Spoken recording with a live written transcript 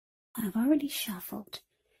I've already shuffled,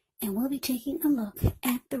 and we'll be taking a look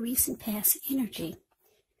at the recent past energy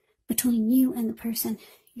between you and the person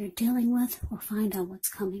you're dealing with. We'll find out what's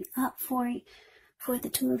coming up for the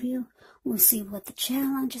two of you. We'll see what the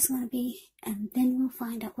challenge is going to be, and then we'll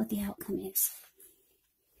find out what the outcome is.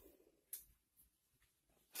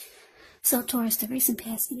 So Taurus, the recent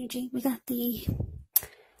past energy, we got the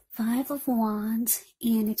Five of Wands,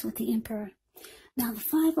 and it's with the Emperor. Now, the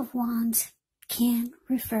Five of Wands can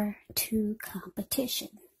refer to competition.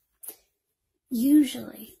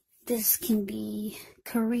 Usually, this can be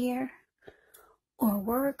career or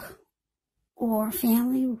work or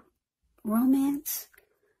family romance,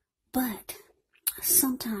 but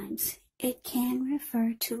sometimes it can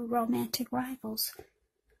refer to romantic rivals.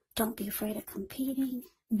 Don't be afraid of competing.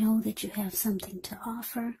 Know that you have something to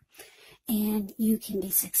offer and you can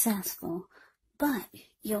be successful, but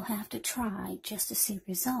you'll have to try just to see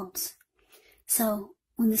results. So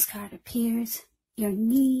when this card appears, your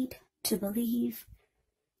need to believe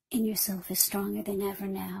in yourself is stronger than ever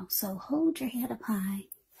now. So hold your head up high.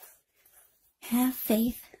 Have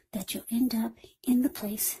faith that you'll end up in the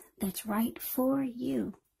place that's right for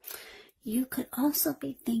you. You could also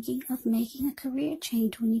be thinking of making a career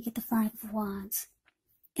change when you get the Five of Wands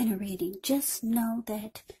in a reading. Just know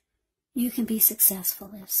that you can be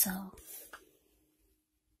successful if so.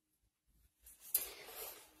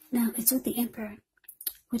 Now, it's with the Emperor,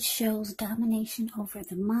 which shows domination over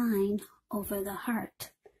the mind, over the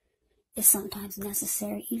heart, is sometimes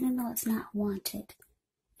necessary, even though it's not wanted.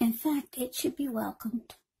 In fact, it should be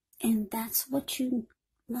welcomed, and that's what you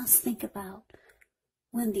must think about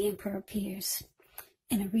when the Emperor appears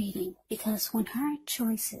in a reading, because when hard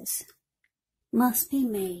choices must be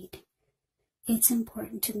made, it's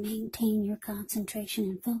important to maintain your concentration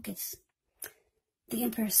and focus. The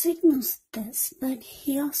Emperor signals this, but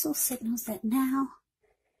he also signals that now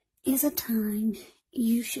is a time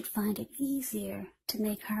you should find it easier to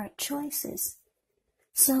make hard choices.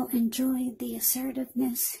 So enjoy the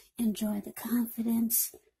assertiveness, enjoy the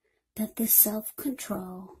confidence that this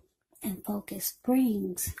self-control and focus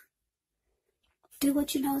brings. Do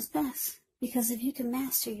what you know is best, because if you can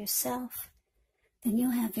master yourself, then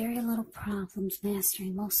you'll have very little problems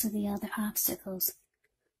mastering most of the other obstacles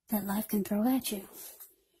that life can throw at you.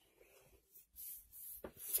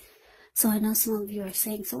 So I know some of you are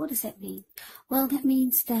saying, so what does that mean? Well, that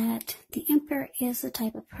means that the Emperor is the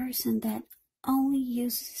type of person that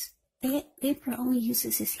the Emperor only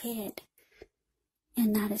uses his head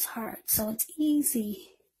and not his heart. So it's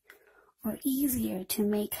easy or easier to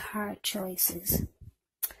make hard choices.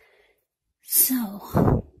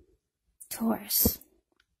 So, Taurus,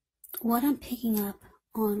 what I'm picking up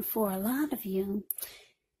on for a lot of you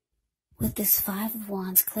with this Five of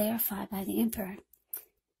Wands clarified by the Emperor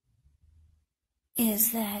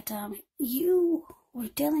is that you were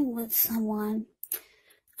dealing with someone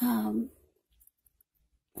who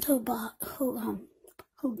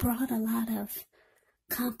brought a lot of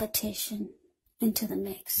competition into the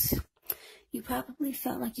mix. You probably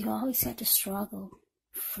felt like you always had to struggle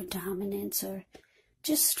for dominance, or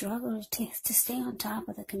just struggle to stay on top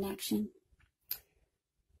of the connection.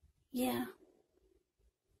 Yeah.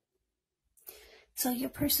 So your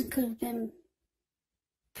person could have been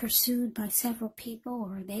pursued by several people,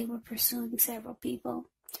 or they were pursuing several people,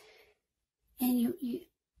 and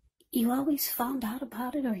you always found out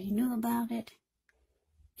about it, or you knew about it,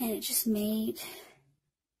 and it just made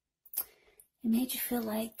you feel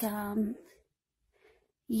like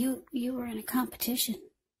you were in a competition.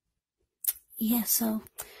 Yeah, so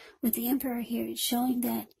with the Emperor here, it's showing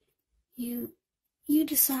that you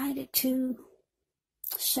decided to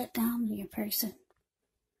shut down your person.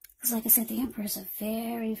 Because like I said, the Emperor is a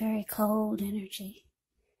very, very cold energy.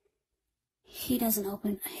 He doesn't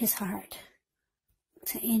open his heart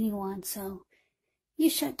to anyone. So you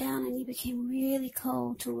shut down and you became really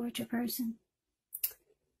cold towards your person.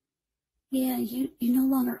 Yeah, you no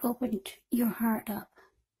longer opened your heart up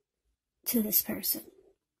to this person.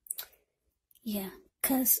 Yeah,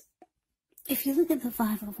 because if you look at the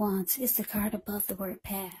Five of Wands, it's the card above the word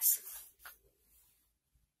pass.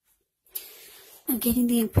 I'm getting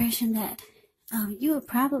the impression that you were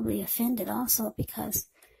probably offended also, because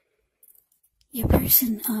your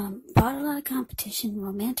person brought a lot of competition,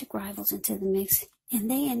 romantic rivals into the mix, and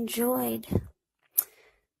they enjoyed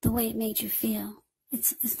the way it made you feel.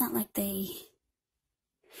 It's not like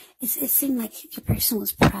it seemed like your person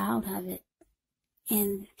was proud of it,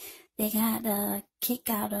 and they got a kick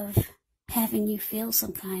out of having you feel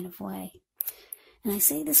some kind of way. And I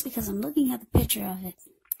say this because I'm looking at the picture of it,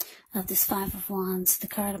 of this Five of Wands, the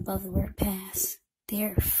card above the word pass.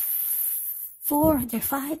 They're there are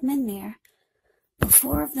 5 men there, but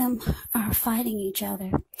 4 of them are fighting each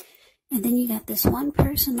other. And then you got this one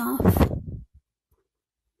person off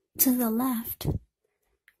to the left,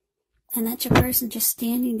 and that's your person just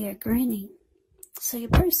standing there grinning. So your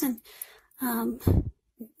person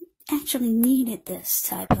actually needed this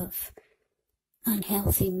type of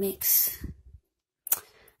unhealthy mix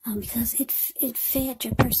because it fed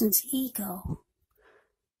your person's ego,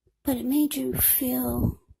 but it made you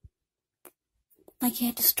feel like you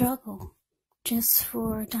had to struggle just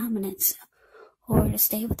for dominance or to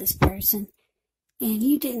stay with this person, and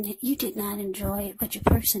you did not enjoy it, but your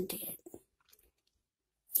person did.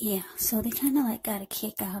 Yeah, so they kind of like got a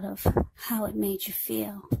kick out of how it made you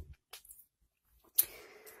feel.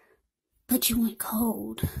 But you went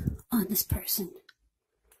cold on this person.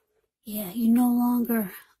 Yeah, you no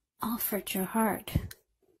longer offered your heart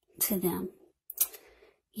to them.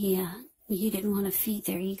 Yeah, you didn't want to feed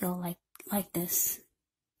their ego like this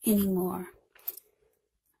anymore.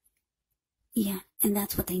 Yeah, and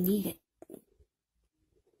that's what they needed.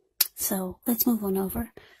 So let's move on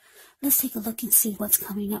over. Let's take a look and see what's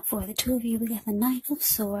coming up for the 2 of you. We got the Knight of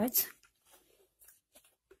Swords.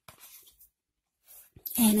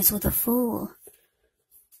 And it's with a Fool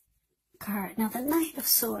card. Now, the Knight of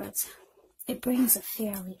Swords, it brings a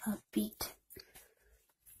fairly upbeat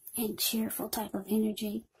and cheerful type of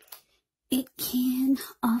energy. It can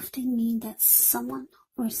often mean that someone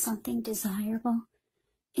or something desirable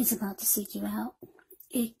is about to seek you out.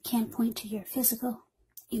 It can point to your physical,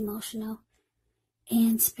 emotional,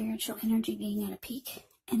 and spiritual energy being at a peak.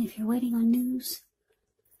 And if you're waiting on news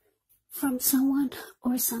from someone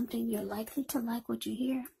or something, you're likely to like what you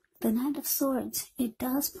hear. The Knight of Swords, it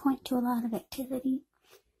does point to a lot of activity,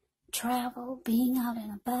 travel, being out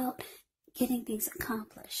and about, getting things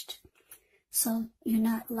accomplished. So you're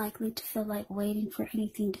not likely to feel like waiting for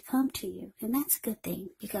anything to come to you. And that's a good thing,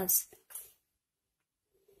 because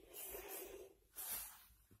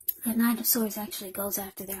the Knight of Swords actually goes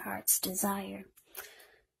after their heart's desire.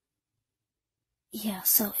 Yeah,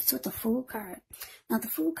 so it's with the Fool card. Now, the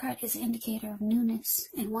Fool card is an indicator of newness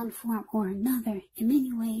in one form or another. In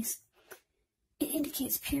many ways, it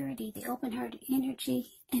indicates purity, the open-hearted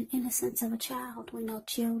energy and innocence of a child. We know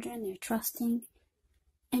children, they're trusting,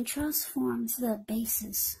 and trust forms the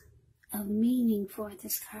basis of meaning for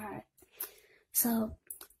this card. So,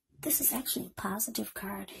 this is actually a positive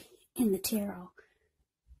card in the tarot.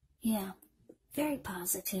 Yeah, very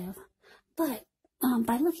positive. But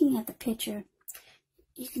by looking at the picture,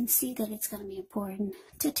 you can see that it's going to be important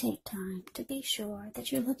to take time to be sure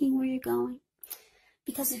that you're looking where you're going.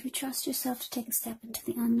 Because if you trust yourself to take a step into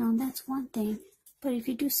the unknown, that's one thing. But if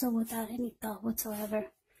you do so without any thought whatsoever,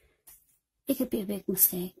 it could be a big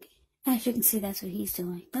mistake. As you can see, that's what he's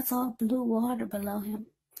doing. That's all blue water below him.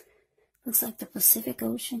 Looks like the Pacific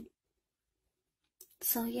Ocean.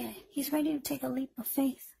 So yeah, he's ready to take a leap of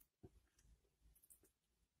faith.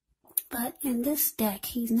 But in this deck,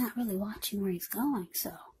 he's not really watching where he's going,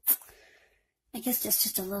 so I guess that's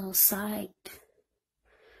just a little side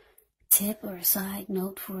tip or a side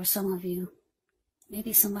note for some of you.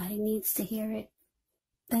 Maybe somebody needs to hear it.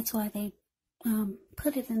 That's why they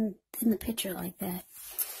put it in the picture like that.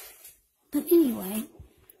 But anyways,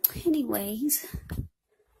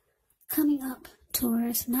 coming up,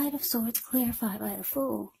 Taurus, Knight of Swords clarified by the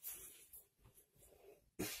Fool.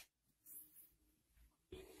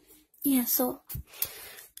 Yeah, so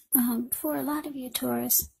for a lot of you,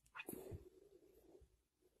 Taurus,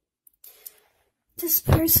 this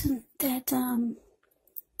person that, well,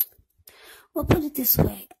 put it this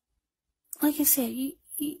way. Like I said,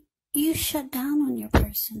 you shut down on your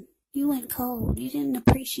person. You went cold. You didn't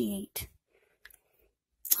appreciate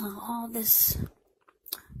all this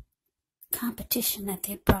competition that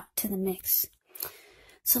they brought to the mix.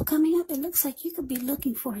 So coming up, it looks like you could be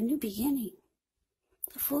looking for a new beginning.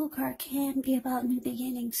 The Fool card can be about new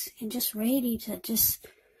beginnings and just ready to just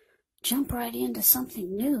jump right into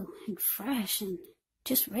something new and fresh and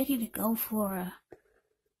just ready to go for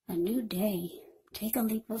a new day. Take a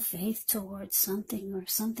leap of faith towards something or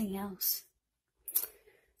something else.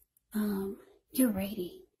 You're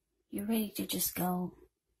ready. You're ready to just go.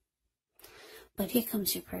 But here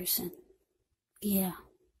comes your person. Yeah.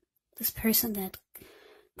 This person that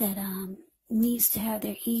needs to have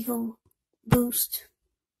their ego boost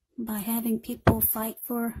by having people fight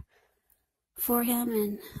for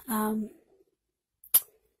him, and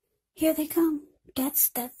here they come.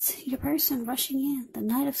 That's your person rushing in. The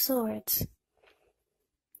Knight of Swords.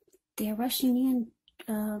 They're rushing in.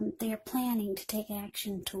 They're planning to take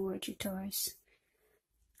action towards you, Taurus.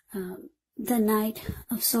 The Knight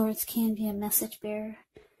of Swords can be a message bearer.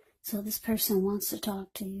 So this person wants to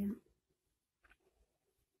talk to you.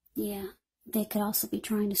 Yeah, they could also be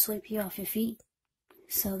trying to sweep you off your feet.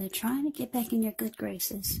 So they're trying to get back in your good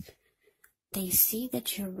graces. They see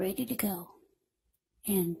that you're ready to go.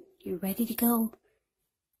 And you're ready to go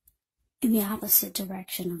in the opposite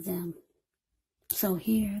direction of them. So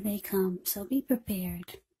here they come. So be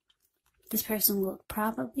prepared. This person will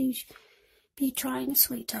probably be trying to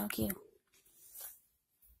sweet talk you.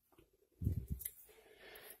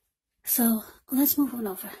 So let's move on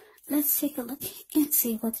over. Let's take a look and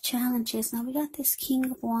see what the challenge is. Now we got this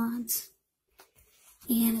King of Wands.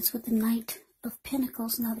 And it's with the Knight of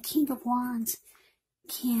Pentacles. Now the King of Wands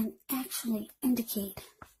can actually indicate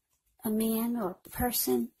a man or a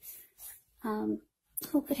person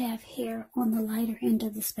who could have hair on the lighter end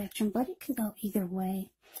of the spectrum, but it could go either way.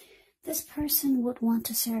 This person would want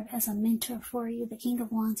to serve as a mentor for you. The King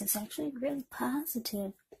of Wands is actually really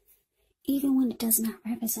positive, even when it does not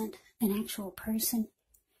represent an actual person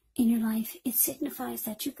in your life. It signifies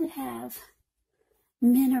that you could have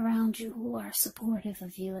men around you who are supportive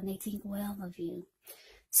of you and they think well of you.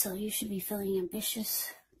 So you should be feeling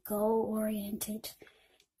ambitious, goal-oriented,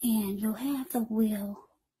 and you'll have the will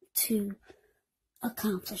to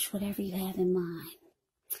accomplish whatever you have in mind.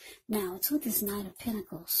 Now, it's with this Knight of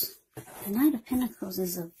Pentacles. The Knight of Pentacles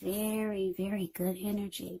is a very, very good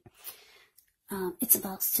energy. It's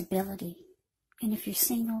about stability. And if you're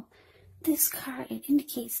single, this card, it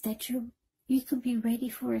indicates that you could be ready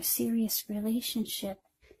for a serious relationship.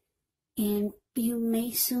 And you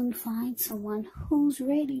may soon find someone who's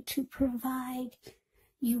ready to provide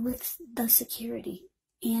you with the security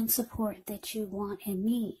and support that you want and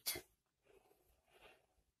need.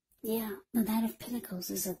 Yeah, the Knight of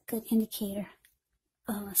Pentacles is a good indicator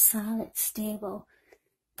of a solid, stable,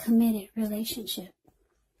 committed relationship.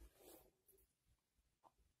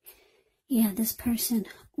 Yeah, this person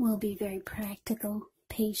will be very practical,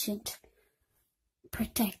 patient,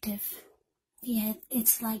 protective. Yeah,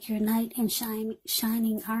 it's like your knight in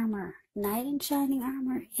shining armor. Knight in shining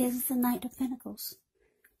armor is the Knight of Pentacles.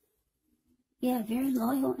 Yeah, very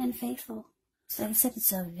loyal and faithful. So like I said,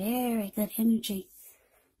 it's a very good energy.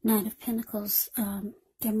 Knight of Pentacles,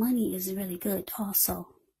 their money is really good also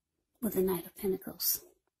with the Knight of Pentacles.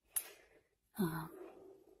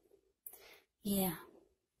 Yeah,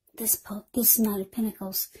 this Knight of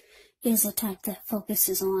Pentacles is a type that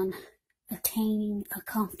focuses on attaining a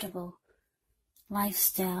comfortable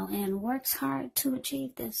lifestyle and works hard to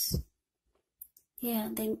achieve this. Yeah,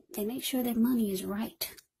 they make sure their money is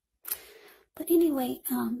right. But anyway,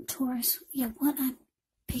 Taurus, yeah, what I'm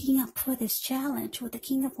picking up for this challenge with the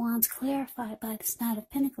King of Wands clarified by this Knight of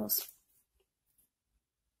Pentacles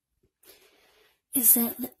is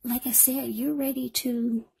that, like I said, you're ready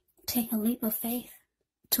to take a leap of faith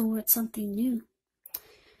towards something new.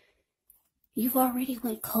 You've already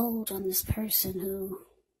went cold on this person who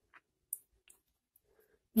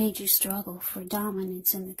made you struggle for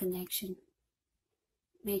dominance in the connection.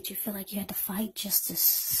 Made you feel like you had to fight just to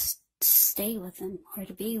stay with them or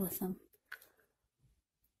to be with them.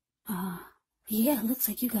 Yeah, it looks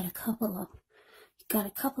like you got a couple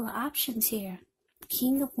of options here.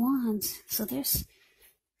 King of Wands. So this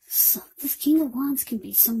King of Wands can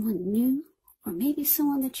be someone new or maybe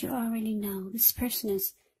someone that you already know. This person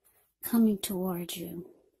is coming towards you.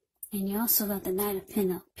 And you also got the Knight of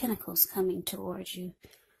Pentacles coming towards you.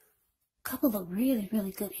 A couple of really,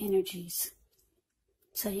 really good energies.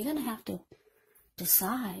 So you're going to have to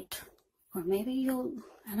decide. Or maybe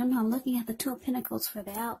I don't know, I'm looking at the Two of Pentacles for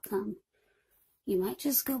the outcome. You might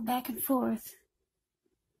just go back and forth.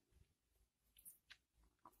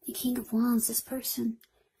 The King of Wands, this person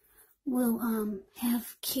will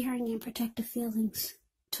have caring and protective feelings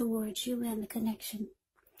towards you and the connection.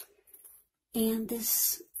 And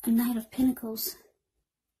this Knight of Pentacles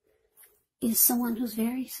is someone who's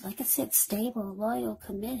very, like I said, stable, loyal,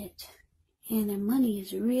 committed. And their money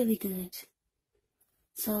is really good.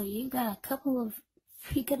 So you got a couple of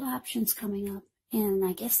pretty good options coming up. And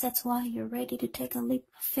I guess that's why you're ready to take a leap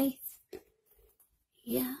of faith.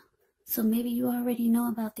 Yeah. So maybe you already know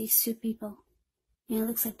about these two people. And it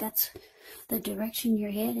looks like that's the direction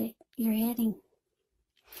you're heading.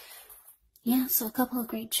 Yeah, so a couple of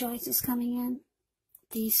great choices coming in.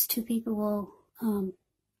 These two people will,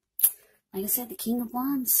 like I said, the King of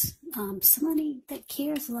Wands, somebody that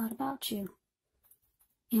cares a lot about you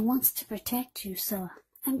and wants to protect you. So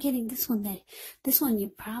I'm getting this one you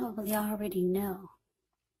probably already know.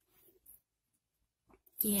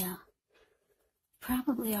 Yeah,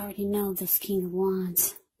 probably already know this King of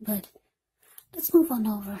Wands. But let's move on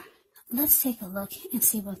over. Let's take a look and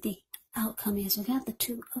see what the outcome is. We got the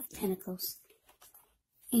Two of Pentacles.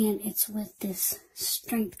 and it's with this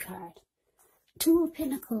Strength card. Two of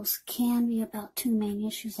Pentacles can be about two main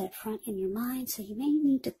issues at front in your mind, so you may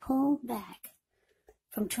need to pull back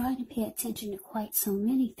from trying to pay attention to quite so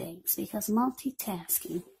many things, because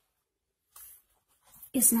multitasking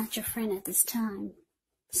is not your friend at this time.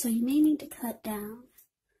 So you may need to cut down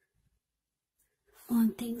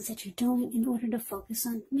on things that you're doing in order to focus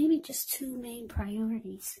on maybe just two main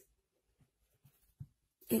priorities.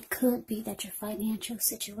 It could be that your financial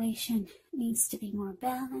situation needs to be more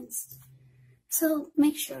balanced, so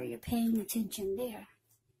make sure you're paying attention there.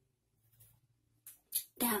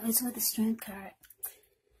 That is with the Strength card.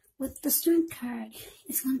 With the Strength card,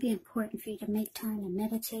 it's going to be important for you to make time to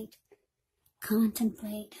meditate,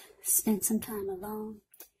 contemplate, spend some time alone.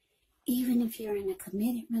 Even if you're in a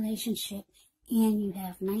committed relationship and you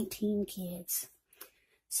have 19 kids.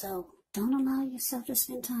 So don't allow yourself to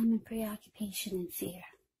spend time in preoccupation and fear.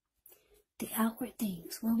 The outward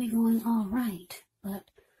things will be going all right, but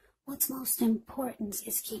what's most important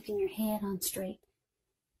is keeping your head on straight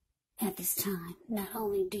at this time. Not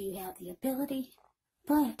only do you have the ability,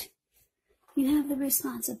 but you have the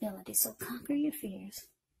responsibility. So conquer your fears,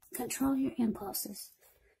 control your impulses,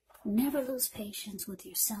 never lose patience with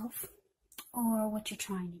yourself or what you're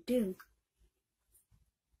trying to do.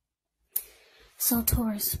 So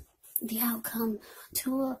Taurus, the outcome,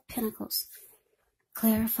 Two of Pentacles,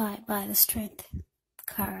 clarified by the Strength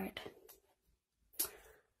card.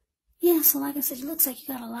 Yeah, so like I said, it looks like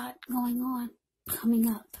you got a lot going on coming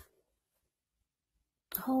up.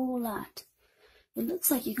 A whole lot. It looks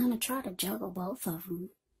like you're going to try to juggle both of them.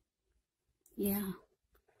 Yeah.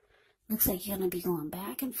 Looks like you're going to be going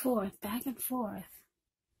back and forth, back and forth.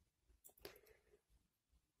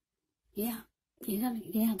 Yeah.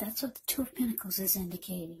 Yeah, that's what the Two of Pentacles is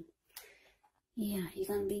indicating. Yeah, you're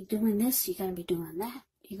going to be doing this, you're going to be doing that.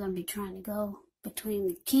 You're going to be trying to go between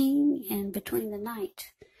the king and between the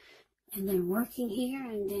knight. And then working here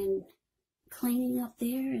and then cleaning up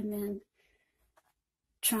there and then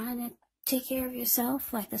trying to take care of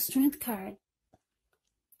yourself, like the Strength card.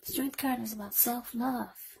 The Strength card is about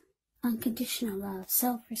self-love, unconditional love,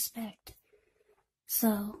 self-respect.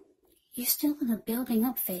 So you're still in a building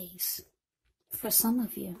up phase for some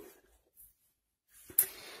of you.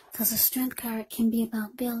 Because the Strength card can be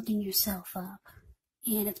about building yourself up.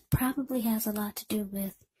 And it probably has a lot to do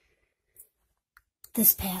with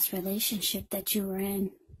this past relationship that you were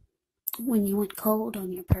in when you went cold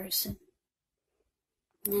on your person.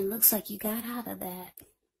 And it looks like you got out of that.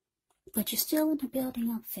 But you're still in the building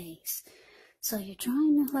up phase. So you're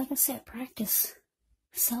trying to, like I said, practice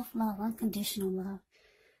self-love, unconditional love.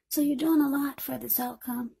 So you're doing a lot for this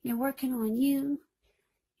outcome. You're working on you.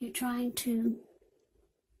 You're trying to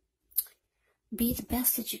be the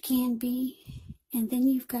best that you can be. And then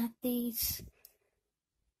you've got these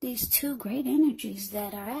two great energies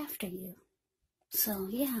that are after you. So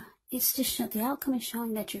yeah, it's just the outcome is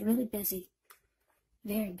showing that you're really busy.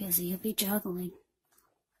 Very busy. You'll be juggling.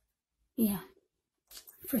 Yeah.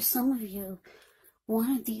 For some of you,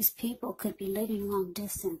 one of these people could be living long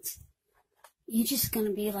distance. You're just going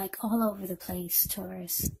to be like all over the place,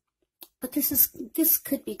 Taurus. But this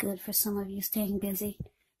could be good for some of you staying busy,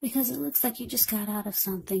 because it looks like you just got out of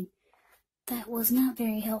something that was not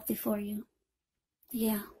very healthy for you.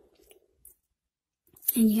 Yeah.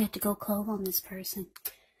 And you had to go cold on this person.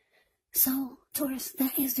 So, Taurus,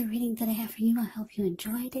 that is the reading that I have for you. I hope you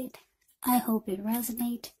enjoyed it. I hope it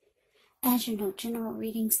resonated. As you know, general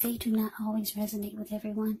readings, they do not always resonate with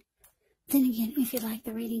everyone. Then again, if you like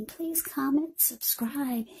the reading, please comment,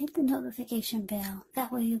 subscribe, hit the notification bell.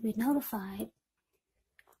 That way you'll be notified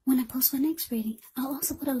when I post my next reading. I'll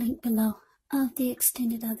also put a link below of the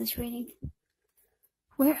extended of this reading,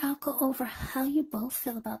 where I'll go over how you both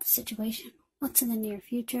feel about the situation, what's in the near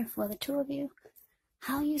future for the two of you,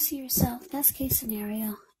 how you see yourself, best case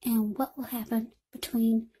scenario, and what will happen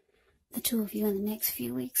between the two of you in the next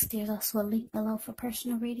few weeks. There's also a link below for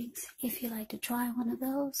personal readings if you'd like to try one of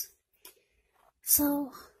those.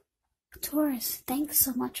 So, Taurus, thanks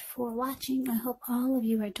so much for watching. I hope all of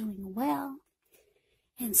you are doing well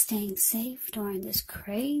and staying safe during this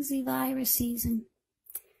crazy virus season.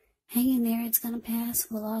 Hang in there, it's going to pass.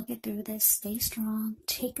 We'll all get through this. Stay strong.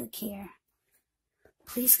 Take good care.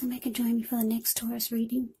 Please come back and join me for the next Taurus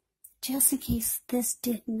reading. Just in case this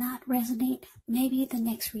did not resonate, maybe the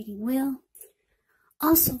next reading will.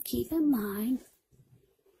 Also keep in mind,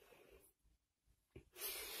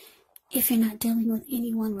 if you're not dealing with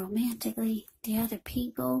anyone romantically, the other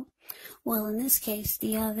people, well, in this case,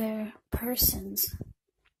 the other persons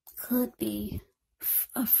could be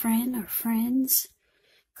a friend or friends,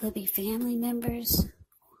 could be family members,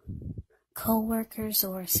 co-workers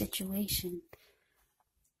or a situation.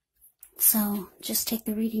 So just take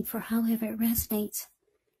the reading for however it resonates.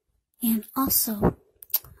 And also,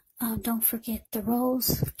 don't forget the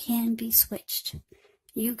roles can be switched.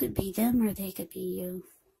 You could be them or they could be you.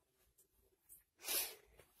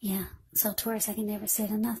 Yeah, so Taurus, I can never say it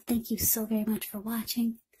enough. Thank you so very much for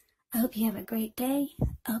watching. I hope you have a great day.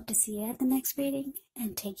 I hope to see you at the next reading,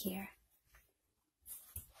 and take care.